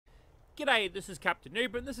G'day, this is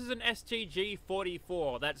Captainoob, and this is an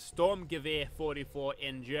StG44, that's Sturmgewehr 44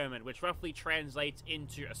 in German, which roughly translates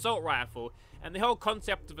into assault rifle. And the whole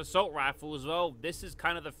concept of assault rifle as well, this is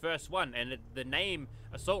kind of the first one, and the name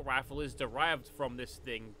assault rifle is derived from this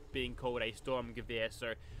thing being called a Sturmgewehr, so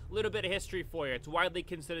a little bit of history for you. It's widely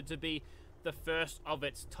considered to be the first of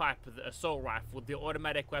its type, the assault rifle, the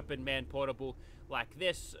automatic weapon man-portable like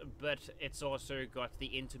this, but it's also got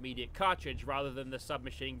the intermediate cartridge rather than the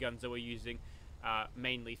submachine guns that we're using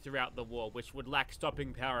mainly throughout the war, which would lack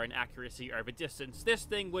stopping power and accuracy over distance. This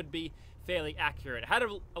thing would be fairly accurate. It had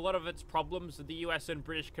a lot of its problems. The US and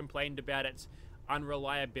British complained about its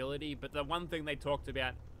unreliability, but the one thing they talked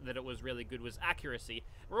about that it was really good was accuracy.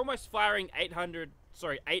 We're almost firing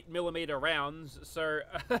 8mm rounds, so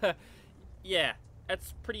yeah,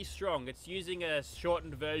 that's pretty strong. It's using a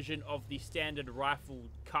shortened version of the standard rifle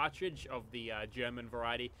cartridge of the German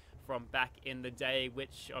variety from back in the day,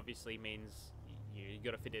 which obviously means you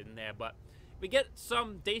got to fit it in there, but we get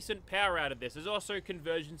some decent power out of this. There's also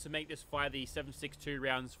conversions to make this fire the 7.62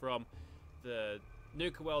 rounds from the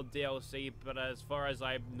Nuka World DLC, but as far as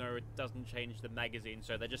I know, it doesn't change the magazine,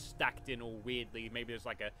 so they're just stacked in all weirdly. Maybe there's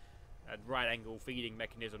like a right angle feeding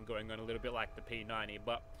mechanism going on, a little bit like the P90,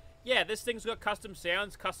 but yeah, this thing's got custom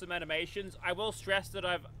sounds, custom animations. I will stress that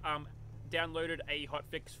I've downloaded a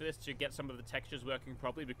hotfix for this to get some of the textures working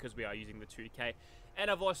properly because we are using the 2K.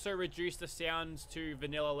 And I've also reduced the sounds to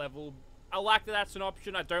vanilla level. I like that that's an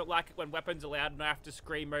option. I don't like it when weapons are loud and I have to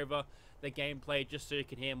scream over the gameplay just so you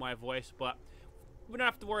can hear my voice, but we don't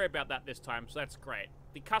have to worry about that this time, so that's great.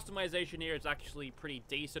 The customization here is actually pretty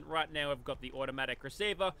decent. Right now I've got the automatic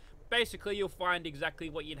receiver. Basically, you'll find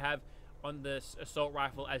exactly what you'd have on this assault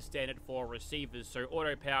rifle as standard for receivers. So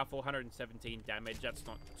auto power for 117 damage, that's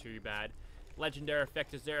not too bad. Legendary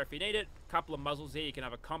effect is there if you need it. Couple of muzzles here. You can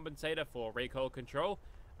have a compensator for recoil control,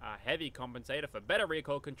 a heavy compensator for better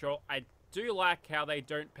recoil control. I do like how they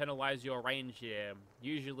don't penalize your range here.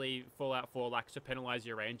 Usually Fallout 4 likes to penalize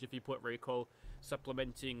your range if you put recoil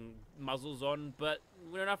supplementing muzzles on, but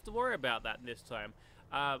we don't have to worry about that this time.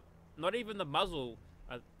 Not even the muzzle,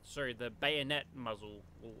 the bayonet muzzle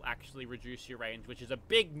will actually reduce your range, which is a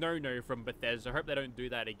big no-no from Bethesda. I hope they don't do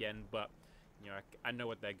that again, but you know, I know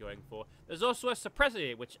what they're going for. There's also a suppressor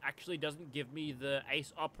here, which actually doesn't give me the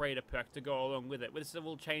Ace Operator perk to go along with it. This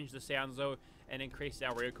will change the sounds though and increase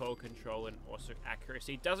our recoil control and also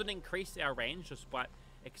accuracy. Doesn't increase our range despite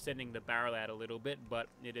extending the barrel out a little bit, but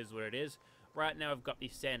it is what it is. Right now I've got the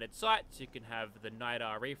standard sights. You can have the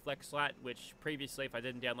NIDAR reflex sight, which previously, if I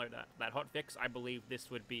didn't download that hotfix, I believe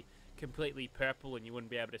this would be completely purple and you wouldn't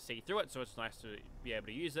be able to see through it, so it's nice to be able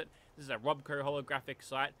to use it. This is a Robco holographic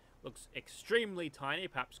sight. Looks extremely tiny,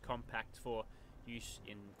 perhaps compact for use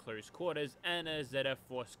in close quarters, and a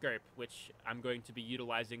ZF4 scope, which I'm going to be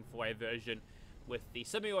utilizing for a version with the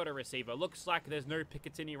semi-auto receiver. Looks like there's no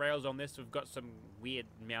Picatinny rails on this. We've got some weird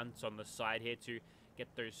mounts on the side here to get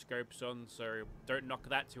those scopes on, so don't knock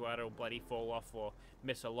that too hard, it'll bloody fall off or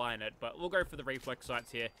misalign it. But we'll go for the reflex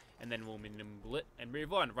sights here, and then we'll nimble it and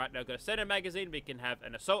move on. Right now I've got a center magazine. We can have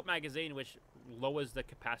an assault magazine, which lowers the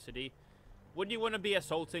capacity. Wouldn't you want to be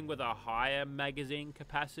assaulting with a higher magazine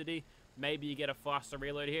capacity? Maybe you get a faster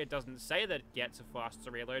reload here. It doesn't say that it gets a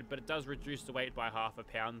faster reload, but it does reduce the weight by ½ a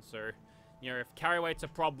pound, so you know, if carry weight's a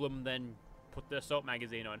problem, then put the assault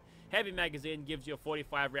magazine on. Heavy magazine gives you a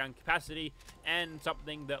 45 round capacity and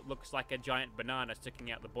something that looks like a giant banana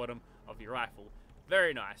sticking out the bottom of your rifle.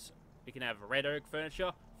 Very nice. You can have red oak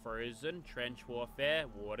furniture, frozen, trench warfare,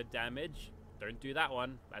 water damage. Don't do that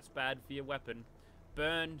one. That's bad for your weapon.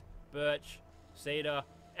 Burned, birch, cedar,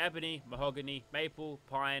 ebony, mahogany, maple,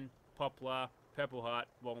 pine, poplar, purple heart,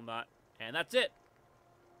 walnut, and that's it.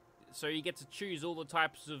 So you get to choose all the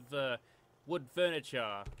types of wood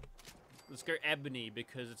furniture. Let's go ebony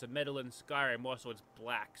because it's a metal in Skyrim. Also, it's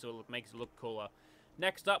black, so it makes it look cooler.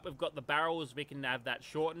 Next up, we've got the barrels. We can have that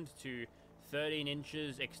shortened to 13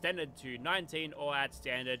 inches, extended to 19, or at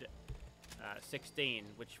standard 16,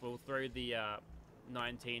 which will throw the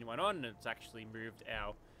 19 one on. And it's actually moved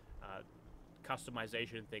our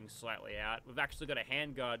customization thing slightly out. We've actually got a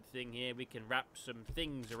handguard thing here. We can wrap some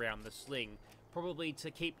things around the sling, probably to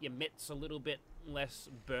keep your mitts a little bit less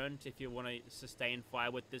burnt if you want to sustain fire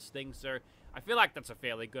with this thing, so I feel like that's a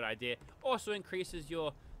fairly good idea. Also increases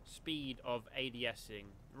your speed of ADSing.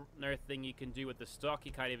 Another thing you can do with the stock,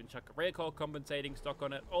 you can't even chuck a recoil compensating stock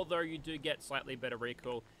on it, although you do get slightly better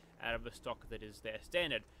recoil out of the stock that is there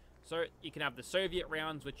standard. So you can have the Soviet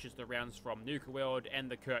rounds, which is the rounds from Nuka World, and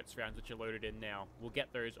the Kurtz rounds, which are loaded in now. We'll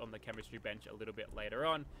get those on the chemistry bench a little bit later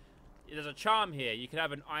on. There's a charm here. You can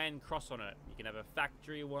have an iron cross on it. You can have a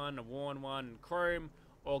factory one, a worn one, chrome,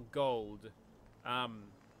 or gold. I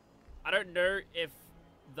don't know if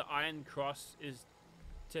the Iron Cross is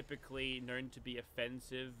typically known to be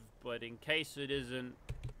offensive, but in case it isn't,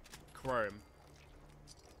 chrome.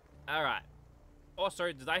 Alright.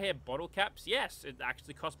 Also, did I hear bottle caps? Yes, it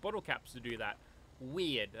actually costs bottle caps to do that.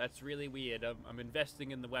 Weird. That's really weird. I'm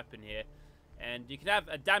investing in the weapon here. And you can have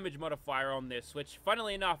a damage modifier on this, which,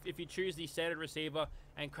 funnily enough, if you choose the standard receiver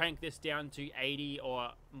and crank this down to 80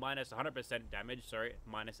 or minus 100% damage, sorry,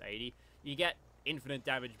 minus 80, you get infinite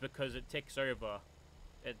damage because it ticks over.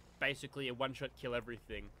 It basically a one-shot kill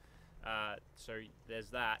everything. So there's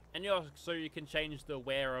that. And you can change the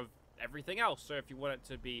wear of everything else. So if you want it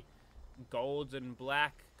to be gold and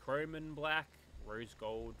black, chrome and black, rose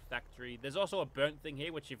gold, factory. There's also a burnt thing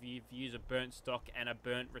here, which if you use a burnt stock and a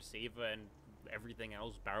burnt receiver and everything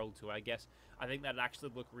else, barrel too, I guess, I think that'd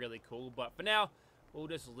actually look really cool. But for now, we'll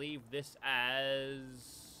just leave this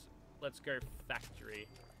as, let's go factory.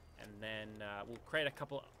 And then we'll create a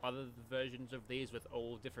couple other versions of these with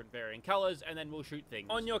all different varying colors, and then we'll shoot things.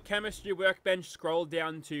 On your chemistry workbench, scroll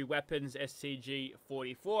down to weapons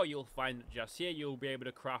StG44. You'll find it just here. You'll be able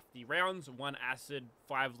to craft the rounds, 1 acid,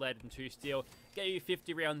 5 lead, and 2 steel. Get you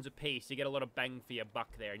 50 rounds apiece. You get a lot of bang for your buck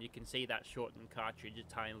there, and you can see that shortened cartridge,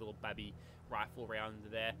 a tiny little babby rifle round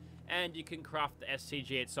there. And you can craft the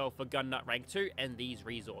STG itself for gun nut rank 2 and these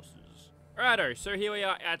resources. Righto, so here we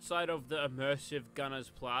are outside of the Immersive Gunners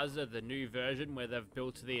Plaza, the new version where they've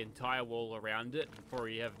built the entire wall around it and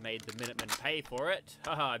probably have made the Minutemen pay for it.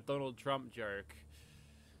 Haha, Donald Trump joke.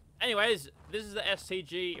 Anyways, this is the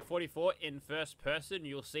StG44 in first person.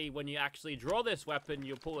 You'll see when you actually draw this weapon,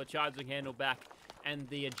 you'll pull the charging handle back and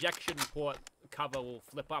the ejection port cover will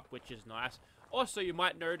flip up, which is nice. Also, you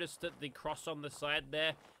might notice that the cross on the side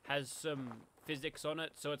there has some physics on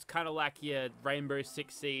it, so it's kind of like your Rainbow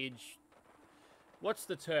Six Siege. What's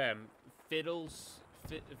the term? Fidget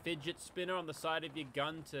spinner on the side of your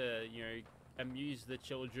gun to, you know, amuse the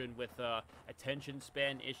children with attention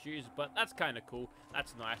span issues, but that's kind of cool.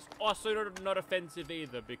 That's nice. Also, not offensive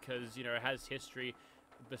either because, you know, it has history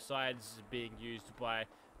besides being used by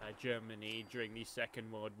Germany during the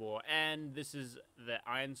Second World War. And this is the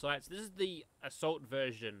iron sights. This is the assault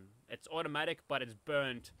version. It's automatic, but it's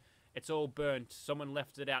burnt. It's all burnt. Someone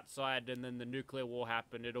left it outside and then the nuclear war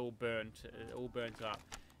happened. It all burnt up.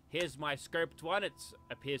 Here's my scoped one. It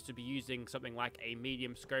appears to be using something like a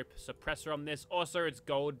medium scope suppressor on this. Also, it's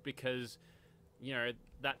gold because, you know,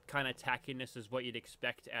 that kind of tackiness is what you'd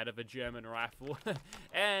expect out of a German rifle.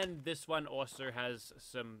 And this one also has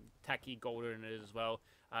some tacky gold in it as well.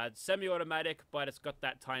 It's semi-automatic, but it's got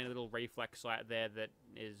that tiny little reflex sight there that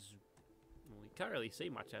is... Well, you can't really see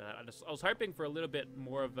much out of that. I was hoping for a little bit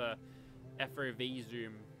more of a FOV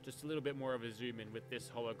zoom, just a little bit more of a zoom in with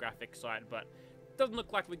this holographic sight, but it doesn't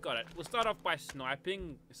look like we got it. We'll start off by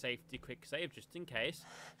sniping, safety quick save just in case,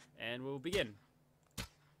 and we'll begin.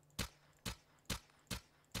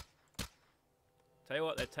 Tell you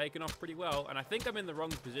what, they're taking off pretty well, and I think I'm in the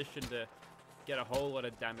wrong position to get a whole lot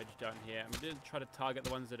of damage done here. I'm going to try to target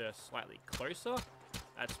the ones that are slightly closer.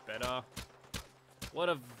 That's better. A lot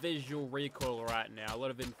of visual recoil right now, a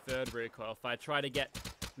lot of inferred recoil. If I try to get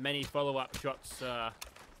many follow-up shots,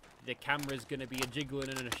 the camera's going to be a jiggling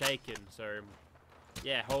and a shaking. So,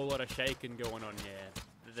 yeah, a whole lot of shaking going on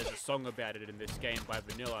here. There's a song about it in this game by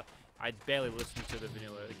Vanilla. I barely listen to the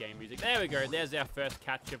Vanilla game music. There we go. There's our first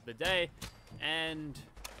catch of the day. And,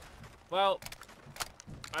 well,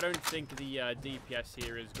 I don't think the DPS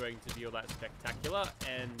here is going to be all that spectacular.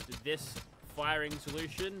 And this firing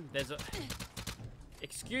solution, there's a...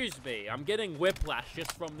 Excuse me, I'm getting whiplash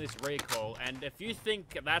just from this recoil, and if you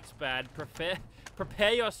think that's bad,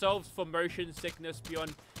 prepare yourselves for motion sickness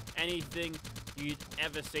beyond anything you'd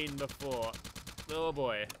ever seen before. Oh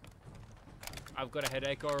boy. I've got a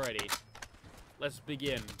headache already. Let's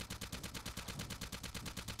begin.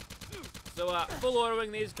 So, full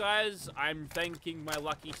autoing these guys, I'm thanking my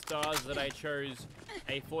lucky stars that I chose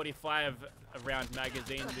a 45 round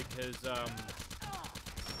magazine because,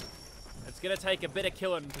 it's going to take a bit of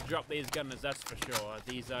killing to drop these gunners, that's for sure.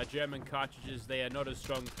 These German cartridges, they are not as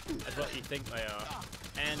strong as what you think they are.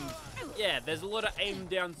 And, yeah, there's a lot of aim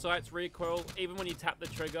down sights recoil. Even when you tap the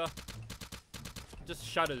trigger, just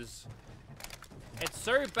shudders. It's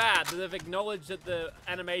so bad that they've acknowledged that the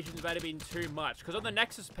animations might have been too much. Because on the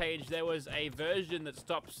Nexus page, there was a version that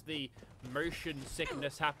stops the motion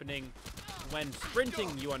sickness happening when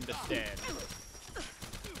sprinting, you understand.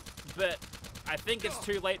 But I think it's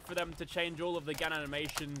too late for them to change all of the gun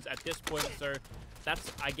animations at this point, so that's,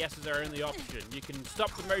 I guess, is our only option. You can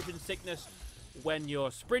stop the motion sickness when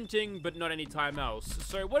you're sprinting, but not any time else.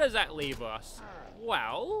 So what does that leave us?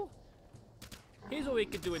 Well, Here's what we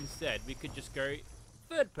could do instead. We could just go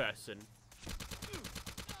third person.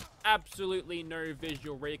 Absolutely no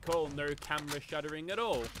visual recoil, no camera shuddering at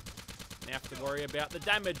all. You have to worry about the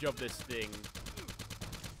damage of this thing.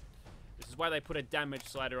 This is why they put a damage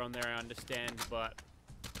slider on there, I understand, but...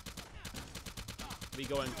 we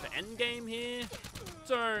going for endgame here?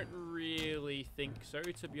 Don't really think so,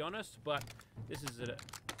 to be honest, but this is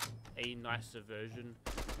a nicer version.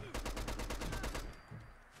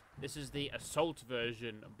 This is the assault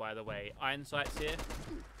version, by the way. Iron sights here.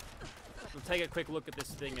 We'll take a quick look at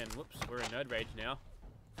this thing and, whoops, we're in nerd rage now.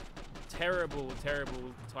 Terrible,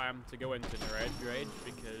 terrible time to go into nerd rage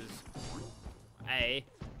because A,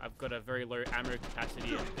 I've got a very low ammo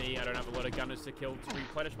capacity, and B, I don't have a lot of gunners to kill to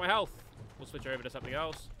replenish my health. We'll switch over to something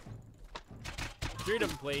else. Shoot him,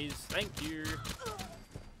 please. Thank you.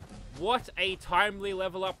 What a timely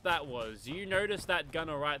level up that was. You noticed that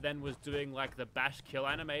gunner right then was doing like the bash kill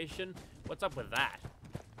animation? What's up with that?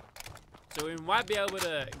 So we might be able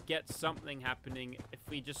to get something happening if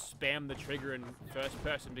we just spam the trigger in first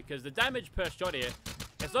person, because the damage per shot here,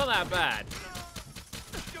 it's not that bad.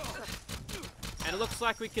 And it looks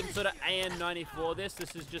like we can sort of AN-94 this.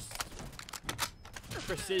 This is just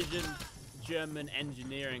precision German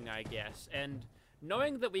engineering, I guess. And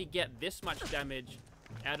knowing that we get this much damage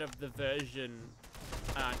out of the version,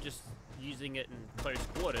 just using it in close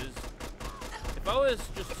quarters, if I was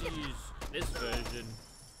just to use this version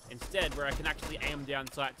instead, where I can actually aim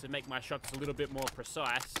down sight to make my shots a little bit more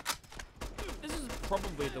precise, this is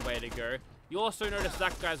probably the way to go. You also notice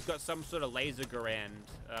that guy's got some sort of laser Garand.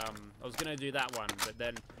 I was going to do that one, but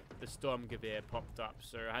then the Sturmgewehr popped up,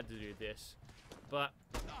 so I had to do this. But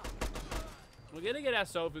we're going to get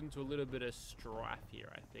ourselves into a little bit of strife here,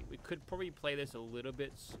 I think. We could probably play this a little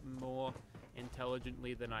bit more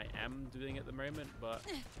intelligently than I am doing at the moment, but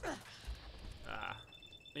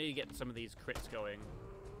we need to get some of these crits going.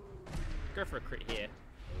 Go for a crit here.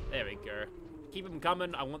 There we go. Keep them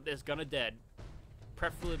coming. I want this gunner dead.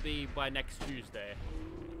 Preferably by next Tuesday.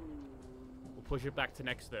 We'll push it back to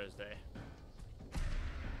next Thursday.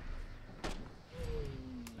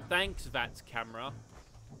 Thanks, VATS camera.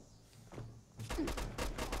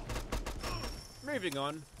 Moving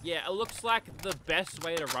on. Yeah, it looks like the best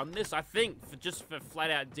way to run this, I think, just for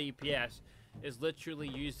flat-out DPS, is literally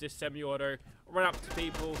use this semi-auto, run up to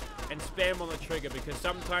people, and spam on the trigger, because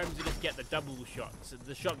sometimes you just get the double shots.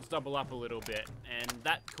 The shots double up a little bit, and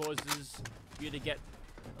that causes you to get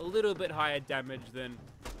a little bit higher damage than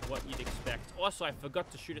what you'd expect. Also, I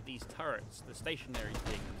forgot to shoot at these turrets, the stationary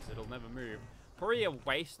things that'll never move. Probably a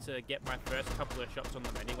waste to get my first couple of shots on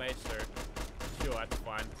them anyway, so sure, that's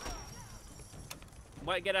fine.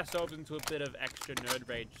 Might get ourselves into a bit of extra nerd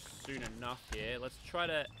rage soon enough here. Let's try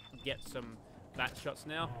to get some bat shots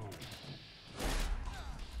now.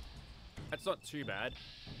 That's not too bad.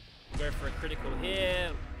 Go for a critical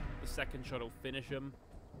here. The second shot will finish him.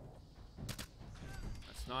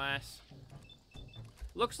 That's nice.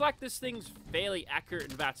 Looks like this thing's fairly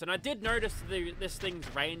accurate in VATS, and I did notice this thing's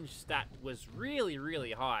range stat was really,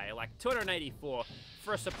 really high, like 284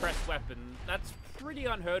 for a suppressed weapon. That's pretty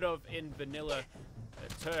unheard of in vanilla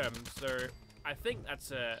terms, so I think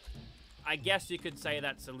that's I guess you could say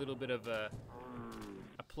that's a little bit of a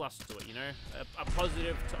plus to it, you know? A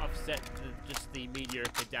positive to offset just the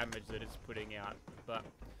mediocre damage that it's putting out. But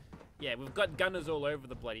yeah, we've got gunners all over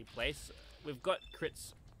the bloody place. We've got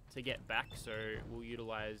crits to get back, so we'll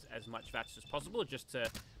utilize as much VATS as possible just to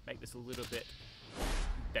make this a little bit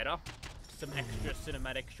better. Some extra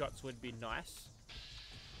cinematic shots would be nice.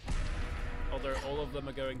 Although all of them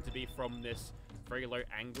are going to be from this very low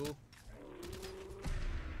angle,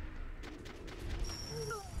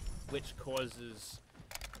 which causes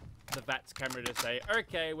the VATS camera to say,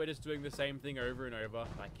 okay, we're just doing the same thing over and over,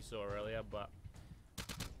 like you saw earlier. But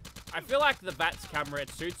I feel like the VATS camera, it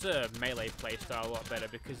suits a melee playstyle a lot better,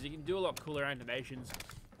 because you can do a lot cooler animations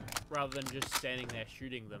rather than just standing there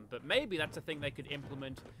shooting them. But maybe that's a thing they could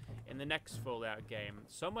implement in the next Fallout game.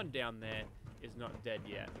 Someone down there is not dead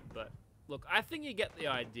yet, but look, I think you get the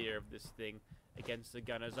idea of this thing against the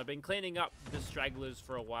gunners. I've been cleaning up the stragglers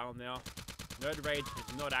for a while now. Nerd Rage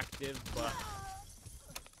is not active, but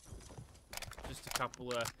just a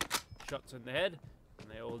couple of shots in the head and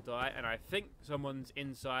they all die. And I think someone's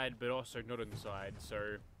inside, but also not inside.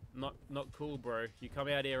 So not cool, bro. You come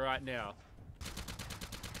out here right now.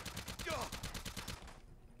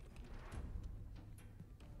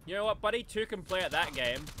 You know what, buddy? Two can play at that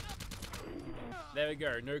game. There we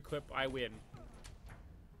go. No clip, I win.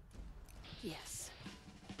 Yes.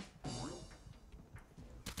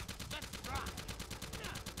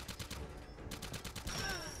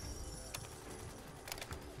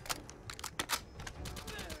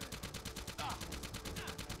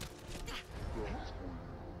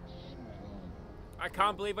 I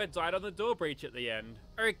can't believe I died on the door breach at the end.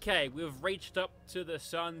 Okay, we've reached up to the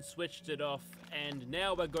sun, switched it off, and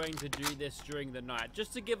now we're going to do this during the night,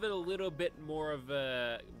 just to give it a little bit more of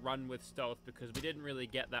a run with stealth, because we didn't really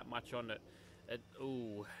get that much on it.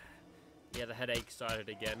 Ooh. Yeah, the headache started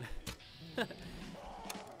again.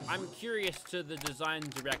 I'm curious to the design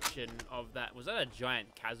direction of that. Was that a giant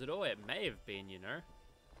Cazador? It may have been, you know.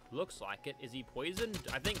 Looks like it. Is he poisoned?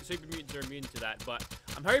 I think super mutants are immune to that, but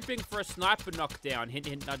I'm hoping for a sniper knockdown. Hint,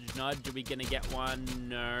 hint, nudge, nudge. Are we gonna get one?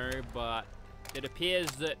 No, but it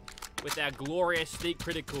appears that with our glorious sneak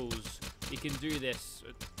criticals, we can do this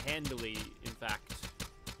handily, in fact.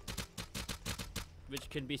 Which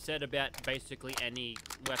can be said about basically any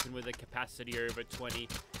weapon with a capacity over 20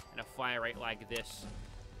 and a fire rate like this.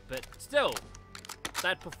 But still,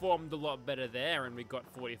 that performed a lot better there, and we got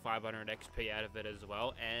 4,500 XP out of it as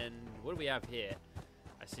well. And what do we have here?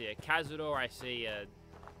 I see a Cazador. I see a...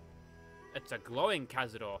 It's a glowing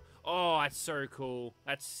Cazador. Oh, that's so cool.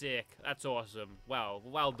 That's sick. That's awesome. Wow.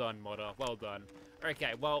 Well done, modder. Well done.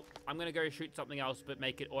 Okay, well, I'm going to go shoot something else, but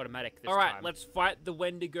make it automatic this time. Alright, let's fight the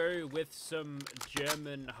Wendigo with some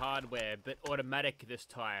German hardware, but automatic this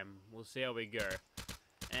time. We'll see how we go.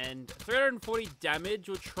 And 340 damage.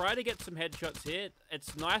 We'll try to get some headshots here.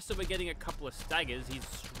 It's nice that we're getting a couple of staggers. He's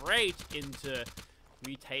straight into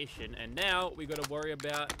mutation. And now we got to worry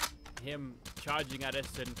about him charging at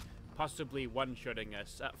us and possibly one-shotting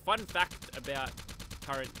us. Fun fact about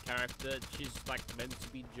current character. She's like meant to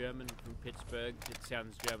be German from Pittsburgh. It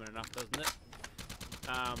sounds German enough, doesn't it?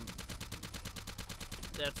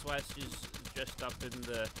 That's why she's dressed up in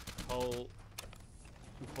the whole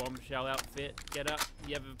bombshell outfit get up.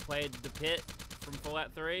 You ever played The Pit from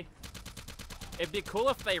Fallout 3? It'd be cool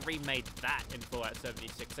if they remade that in Fallout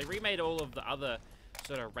 76. They remade all of the other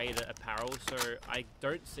sort of Raider apparel, so I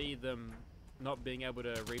don't see them not being able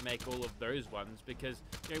to remake all of those ones, because,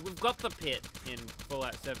 you know, we've got The Pit in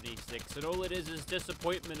Fallout 76, and all it is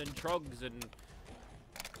disappointment and trogs, and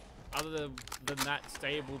other than that,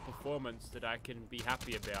 stable performance that I can be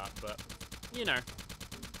happy about. But, you know,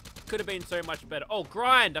 could have been so much better. Oh,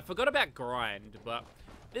 grind! I forgot about grind, but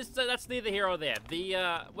that's neither here or there.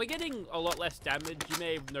 We're getting a lot less damage, you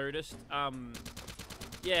may have noticed.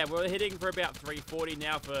 Yeah, we're hitting for about 340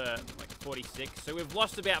 now for like 46. So we've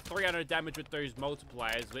lost about 300 damage with those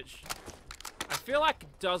multipliers, which I feel like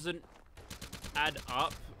doesn't add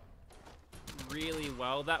up really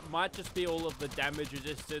well. That might just be all of the damage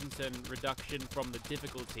resistance and reduction from the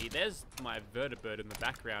difficulty. There's my vertibird in the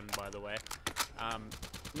background, by the way.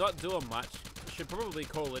 Not doing much. Should probably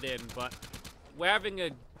call it in, but we're having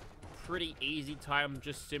a pretty easy time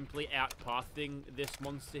just simply outpathing this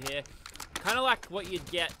monster here. Kind of like what you'd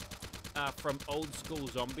get from old school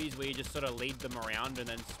zombies, where you just sort of lead them around and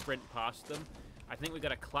then sprint past them. I think we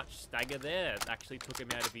got a clutch stagger there. It actually took him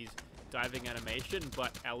out of his diving animation,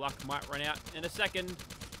 but our luck might run out in a second.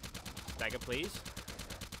 Stagger, please.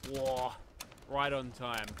 Whoa, right on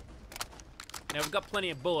time. Now, we've got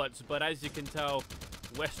plenty of bullets, but as you can tell,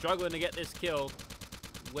 we're struggling to get this kill.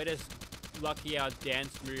 We're just lucky our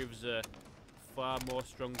dance moves are far more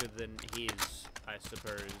stronger than his, I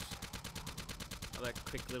suppose. Another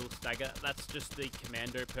quick little stagger. That's just the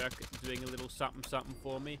commando perk doing a little something something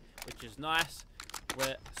for me, which is nice.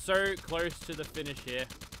 We're so close to the finish here,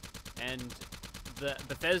 and the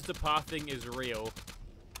Bethesda pathing is real.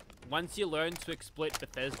 Once you learn to exploit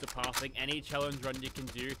Bethesda pathing, any challenge run you can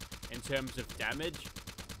do in terms of damage,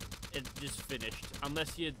 it's just finished.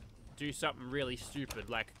 Unless you do something really stupid,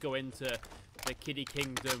 like go into the Kitty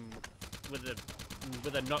Kingdom with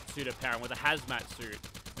a not suit apparel, with a hazmat suit.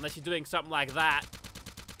 Unless you're doing something like that,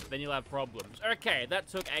 then you'll have problems. Okay, that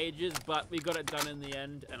took ages, but we got it done in the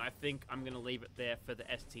end, and I think I'm going to leave it there for the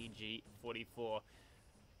StG44.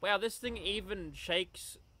 Wow, this thing even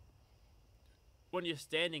shakes when you're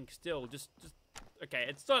standing still. Just okay,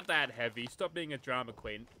 it's not that heavy. Stop being a drama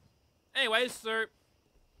queen. Anyways, so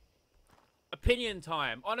opinion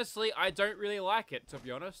time. Honestly, I don't really like it, to be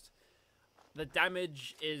honest. The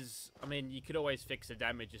damage is, I mean, you could always fix the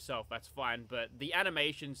damage yourself, that's fine, but the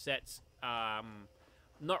animation sets,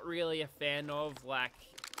 not really a fan of, like,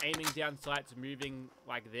 aiming down sights, moving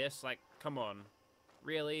like this, like, come on,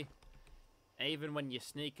 really? And even when you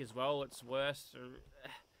sneak as well, it's worse.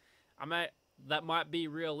 That might be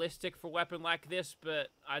realistic for a weapon like this, but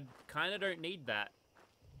I kind of don't need that.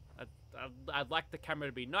 I'd like the camera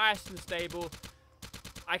to be nice and stable.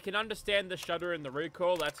 I can understand the shutter and the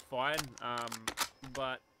recoil, that's fine.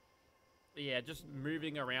 But yeah, just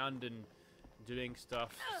moving around and doing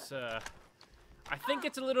stuff, I think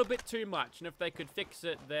it's a little bit too much. And if they could fix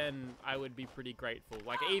it, then I would be pretty grateful.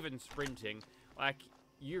 Like, even sprinting. Like,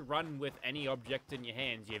 you run with any object in your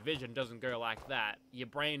hands, your vision doesn't go like that. Your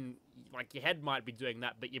brain, like your head might be doing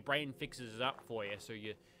that, but your brain fixes it up for you, so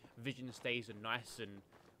your vision stays nice and...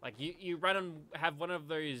 Like, you run and have one of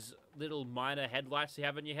those little minor headlights you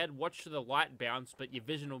have in your head, watch the light bounce, but your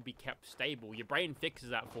vision will be kept stable. Your brain fixes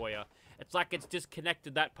that for you. It's like it's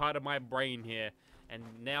disconnected that part of my brain here, and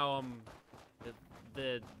now I'm...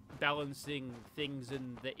 The balancing things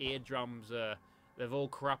in the eardrums, they've all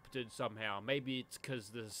corrupted somehow. Maybe it's because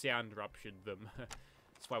the sound ruptured them.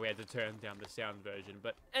 That's why we had to turn down the sound version.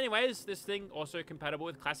 But anyways, this thing also compatible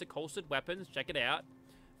with classic holstered weapons. Check it out.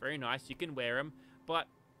 Very nice. You can wear them. But...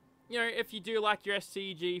 you know, if you do like your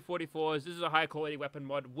StG44s, this is a high quality weapon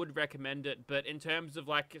mod, would recommend it, but in terms of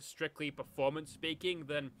like strictly performance speaking,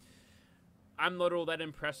 then I'm not all that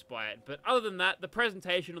impressed by it. But other than that, the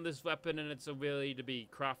presentation on this weapon and its ability to be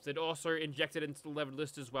crafted, also injected into the level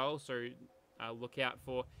list as well, so look out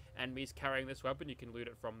for enemies carrying this weapon, you can loot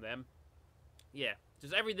it from them. Yeah,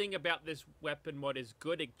 just everything about this weapon mod is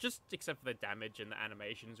good, just except for the damage and the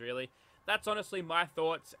animations, really. That's honestly my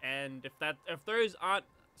thoughts, and if those aren't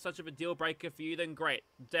such of a deal breaker for you, then great.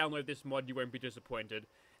 Download this mod, you won't be disappointed.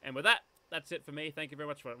 And with that, that's it for me. Thank you very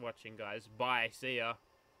much for watching, guys. Bye. See ya.